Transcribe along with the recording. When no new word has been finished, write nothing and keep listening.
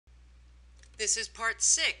This is part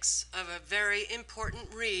 6 of a very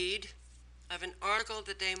important read of an article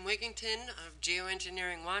that Dame Wigington of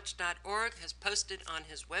geoengineeringwatch.org has posted on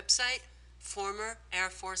his website. Former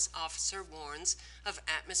Air Force officer warns of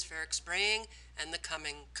atmospheric spraying and the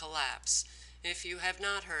coming collapse. If you have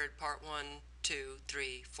not heard part 1, 2,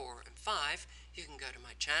 3, 4, and 5, you can go to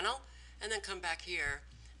my channel and then come back here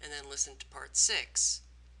and then listen to part 6.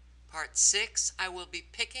 Part 6, I will be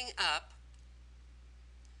picking up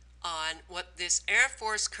on what this Air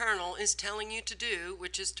Force colonel is telling you to do,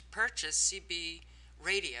 which is to purchase CB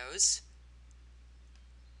radios.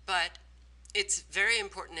 But it's very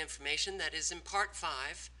important information that is in part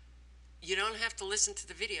 5. You don't have to listen to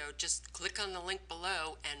the video, just click on the link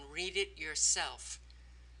below and read it yourself.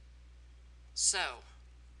 So,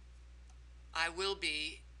 I will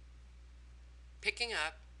be picking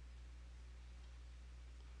up,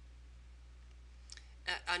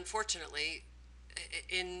 unfortunately,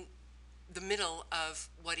 in the middle of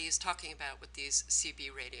what he is talking about with these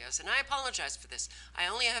CB radios. And I apologize for this. I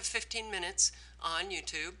only have 15 minutes on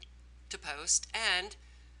YouTube to post, and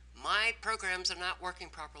my programs are not working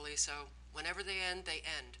properly, so whenever they end, they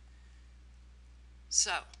end.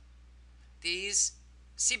 So, these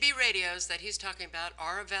CB radios that he's talking about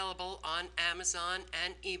are available on Amazon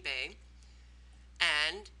and eBay,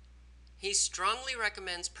 and he strongly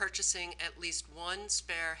recommends purchasing at least one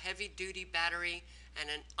spare heavy-duty battery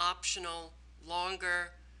and an optional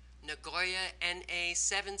longer Nagoya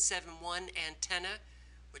NA771 antenna,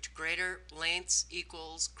 which greater lengths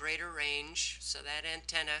equals greater range, so that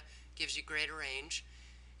antenna gives you greater range.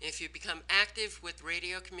 If you become active with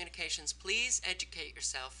radio communications, please educate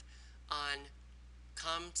yourself on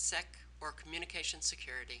ComSec or communication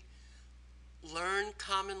security. Learn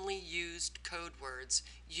commonly used code words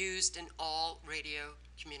used in all radio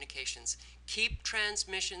communications. Keep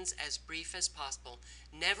transmissions as brief as possible.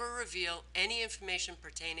 Never reveal any information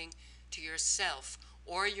pertaining to yourself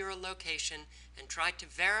or your location, and try to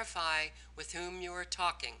verify with whom you are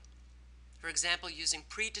talking. For example, using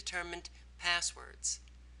predetermined passwords.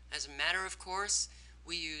 As a matter of course,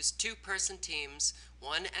 we use two-person teams,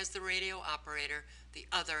 one as the radio operator, the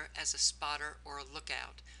other as a spotter or a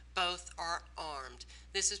lookout. Both are armed.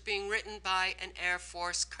 This is being written by an Air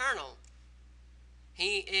Force colonel.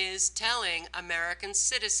 He is telling American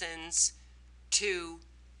citizens to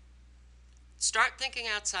start thinking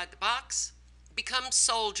outside the box, become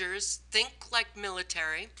soldiers, think like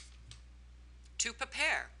military, to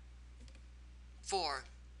prepare for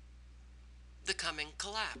the coming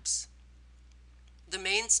collapse. The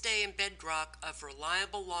mainstay and bedrock of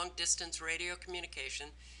reliable long-distance radio communication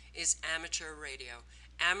is amateur radio.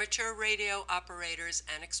 Amateur radio operators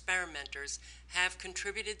and experimenters have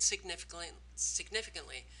contributed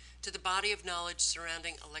significantly to the body of knowledge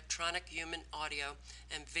surrounding electronic human audio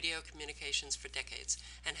and video communications for decades,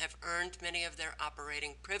 and have earned many of their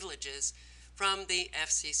operating privileges from the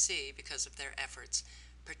FCC because of their efforts,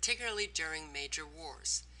 particularly during major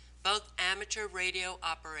wars. Both amateur radio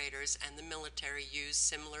operators and the military use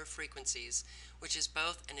similar frequencies, which is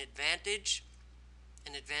both an advantage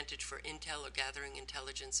for intel or gathering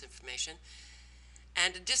intelligence information,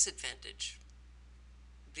 and a disadvantage,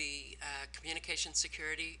 the communication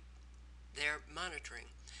security they're monitoring.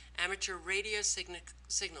 Amateur radio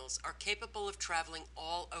signals are capable of traveling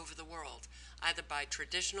all over the world, either by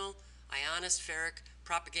traditional ionospheric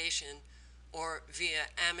propagation or via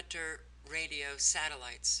amateur radio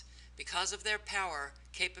satellites. Because of their power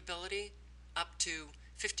capability, up to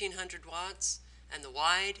 1,500 watts, and the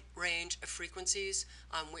wide range of frequencies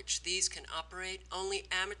on which these can operate, only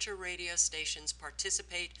amateur radio stations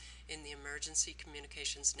participate in the emergency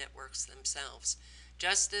communications networks themselves.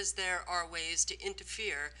 Just as there are ways to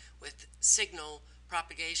interfere with signal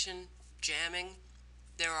propagation, jamming,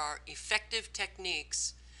 there are effective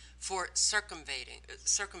techniques for circumventing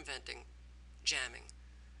jamming.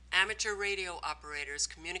 Amateur radio operators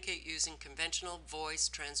communicate using conventional voice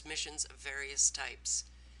transmissions of various types.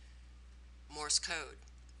 Morse code,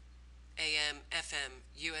 AM, FM,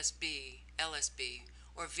 USB, LSB,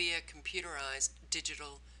 or via computerized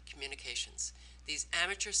digital communications. These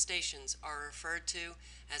amateur stations are referred to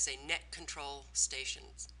as a net control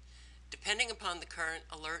stations. Depending upon the current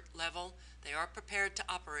alert level, they are prepared to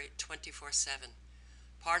operate 24/7.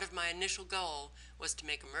 Part of my initial goal was to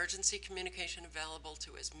make emergency communication available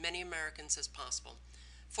to as many Americans as possible.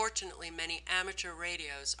 Fortunately, many amateur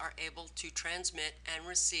radios are able to transmit and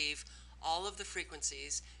receive all of the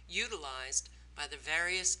frequencies utilized by the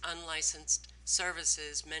various unlicensed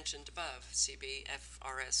services mentioned above, CB,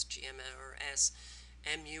 FRS, GMRS,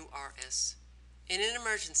 MURS. In an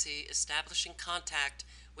emergency, establishing contact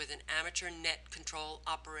with an amateur net control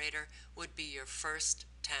operator would be your first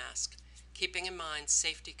task, keeping in mind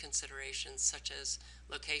safety considerations such as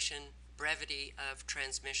location, brevity of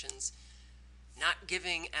transmissions, not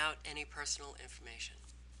giving out any personal information.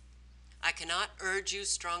 I cannot urge you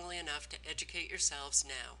strongly enough to educate yourselves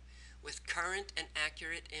now with current and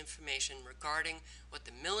accurate information regarding what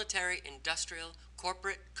the military-industrial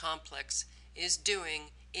corporate complex is doing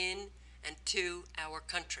in and to our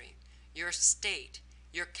country, your state,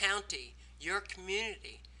 your county, your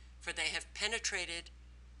community, for they have penetrated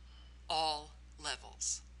all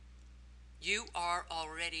levels. You are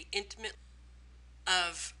already intimate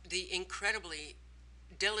of the incredibly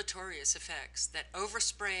deleterious effects that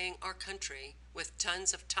overspraying our country with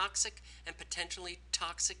tons of toxic and potentially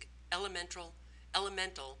toxic elemental,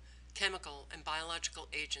 chemical, and biological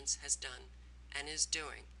agents has done and is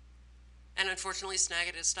doing. And unfortunately,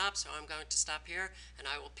 Snagit has stopped, so I'm going to stop here, and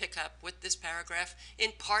I will pick up with this paragraph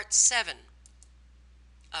in part 7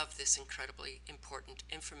 of this incredibly important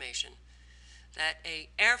information that a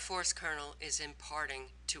Air Force colonel is imparting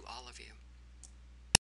to all of you.